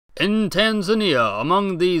In Tanzania,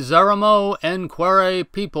 among the Zaramo and Kwere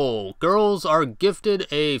people, girls are gifted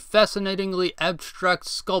a fascinatingly abstract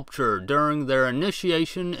sculpture during their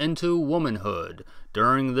initiation into womanhood.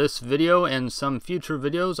 During this video and some future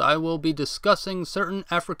videos, I will be discussing certain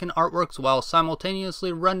African artworks while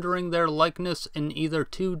simultaneously rendering their likeness in either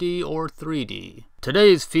 2D or 3D.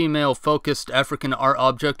 Today's female-focused African art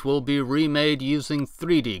object will be remade using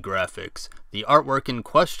 3D graphics. The artwork in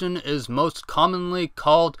question is most commonly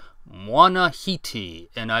called Mwana Hiti,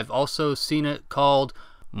 and I've also seen it called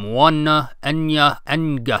Mwana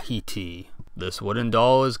Hiti. This wooden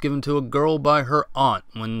doll is given to a girl by her aunt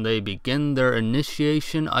when they begin their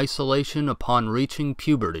initiation isolation upon reaching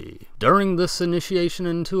puberty. During this initiation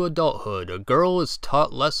into adulthood, a girl is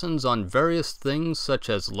taught lessons on various things such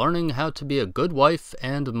as learning how to be a good wife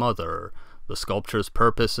and mother. The sculpture's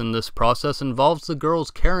purpose in this process involves the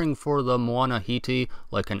girls caring for the Mwana Hiti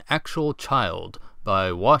like an actual child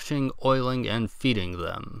by washing, oiling, and feeding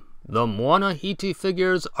them. The Mwana Hiti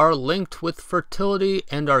figures are linked with fertility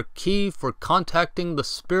and are key for contacting the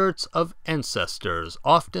spirits of ancestors.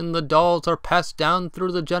 Often the dolls are passed down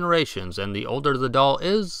through the generations, and the older the doll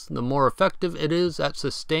is, the more effective it is at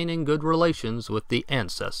sustaining good relations with the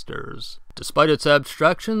ancestors. Despite its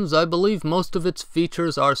abstractions, I believe most of its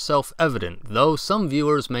features are self-evident, though some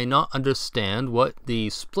viewers may not understand what the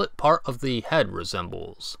split part of the head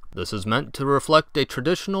resembles. This is meant to reflect a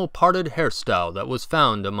traditional parted hairstyle that was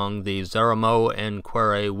found among the Zaramo and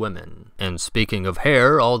Kwere women. And speaking of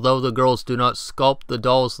hair, although the girls do not sculpt the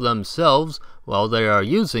dolls themselves, while they are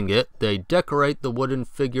using it, they decorate the wooden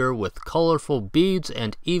figure with colorful beads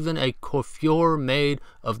and even a coiffure made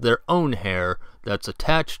of their own hair that's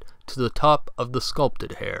attached to the top of the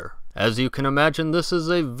sculpted hair. As you can imagine, this is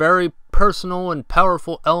a very personal and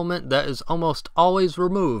powerful element that is almost always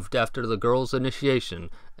removed after the girl's initiation,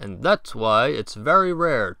 and that's why it's very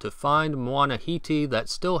rare to find Mwana Hiti that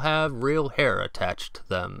still have real hair attached to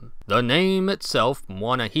them. The name itself,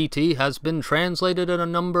 Mwana Hiti, has been translated in a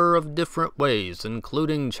number of different ways,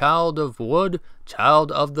 including child of wood,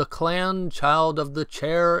 child of the clan, child of the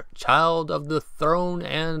chair, child of the throne,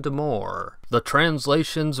 and more. The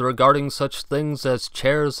translations regarding such things as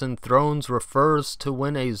chairs and thrones refers to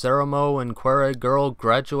when a Zaramo and Kwere girl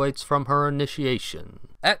graduates from her initiation.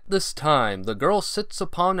 At this time, the girl sits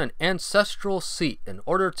upon an ancestral seat in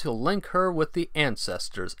order to link her with the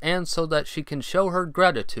ancestors, and so that she can show her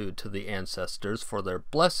gratitude to the ancestors for their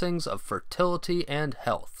blessings of fertility and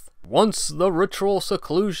health. Once the ritual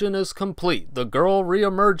seclusion is complete, the girl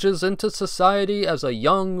reemerges into society as a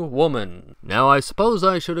young woman. Now, I suppose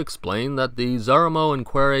I should explain that the Zaramo and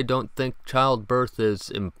Kwere don't think childbirth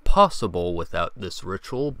is impossible without this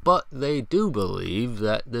ritual, but they do believe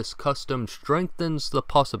that this custom strengthens the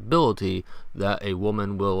possibility that a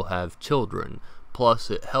woman will have children.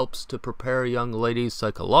 Plus, it helps to prepare young ladies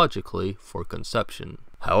psychologically for conception.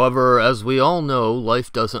 However, as we all know,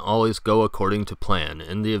 life doesn't always go according to plan.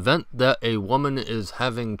 In the event that a woman is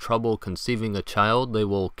having trouble conceiving a child, they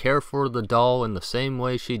will care for the doll in the same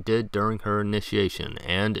way she did during her initiation,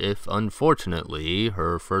 and if, unfortunately,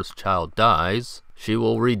 her first child dies, she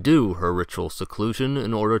will redo her ritual seclusion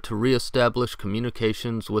in order to re-establish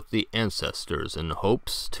communications with the ancestors in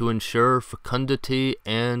hopes to ensure fecundity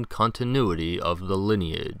and continuity of the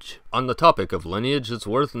lineage. On the topic of lineage, it's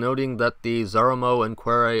worth noting that the Zaramo and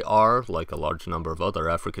Kwere are, like a large number of other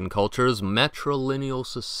African cultures, matrilineal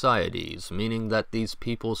societies, meaning that these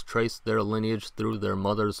peoples trace their lineage through their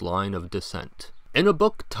mother's line of descent. In a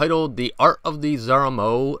book titled The Art of the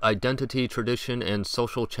Zaramo, Identity, Tradition, and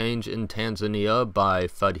Social Change in Tanzania by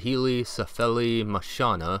Fadhili Safeli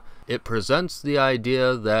Mashana, it presents the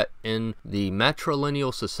idea that in the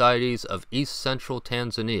matrilineal societies of East Central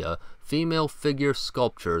Tanzania, female figure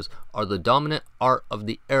sculptures are the dominant art of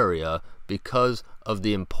the area because of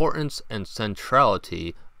the importance and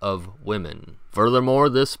centrality of women. Furthermore,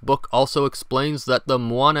 this book also explains that the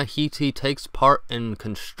Mwana Hiti takes part in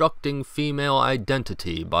constructing female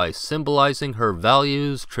identity by symbolizing her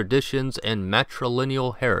values, traditions, and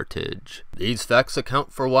matrilineal heritage. These facts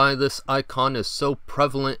account for why this icon is so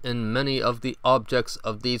prevalent in many of the objects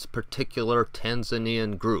of these particular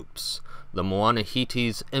Tanzanian groups. The Mwana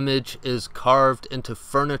Hiti's image is carved into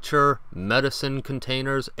furniture, medicine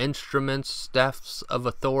containers, instruments, staffs of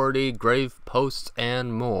authority, grave posts,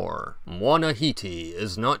 and more. Mwana Hiti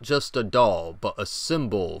is not just a doll, but a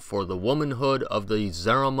symbol for the womanhood of the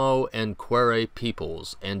Zaramo and Kwere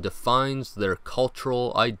peoples, and defines their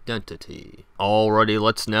cultural identity. Alrighty,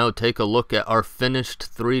 let's now take a look at our finished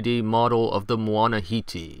 3D model of the Mwana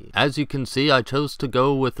Hiti. As you can see, I chose to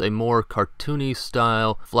go with a more cartoony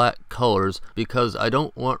style, flat colors, because I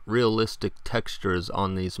don't want realistic textures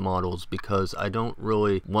on these models, because I don't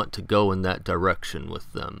really want to go in that direction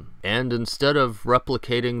with them. And instead of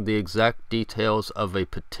replicating the exact details of a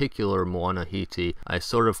particular Mwana Hiti, I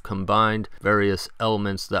sort of combined various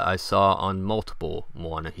elements that I saw on multiple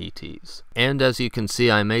Mwana Hitis. And as you can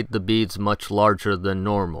see, I made the beads much larger than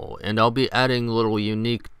normal, and I'll be adding little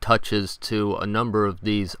unique touches to a number of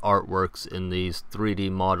these artworks in these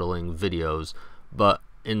 3D modeling videos, but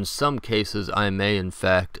in some cases I may in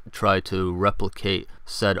fact try to replicate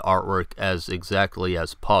said artwork as exactly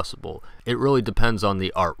as possible. It really depends on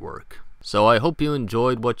the artwork. So I hope you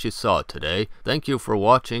enjoyed what you saw today. Thank you for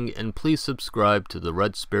watching, and please subscribe to the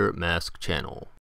Red Spirit Mask channel.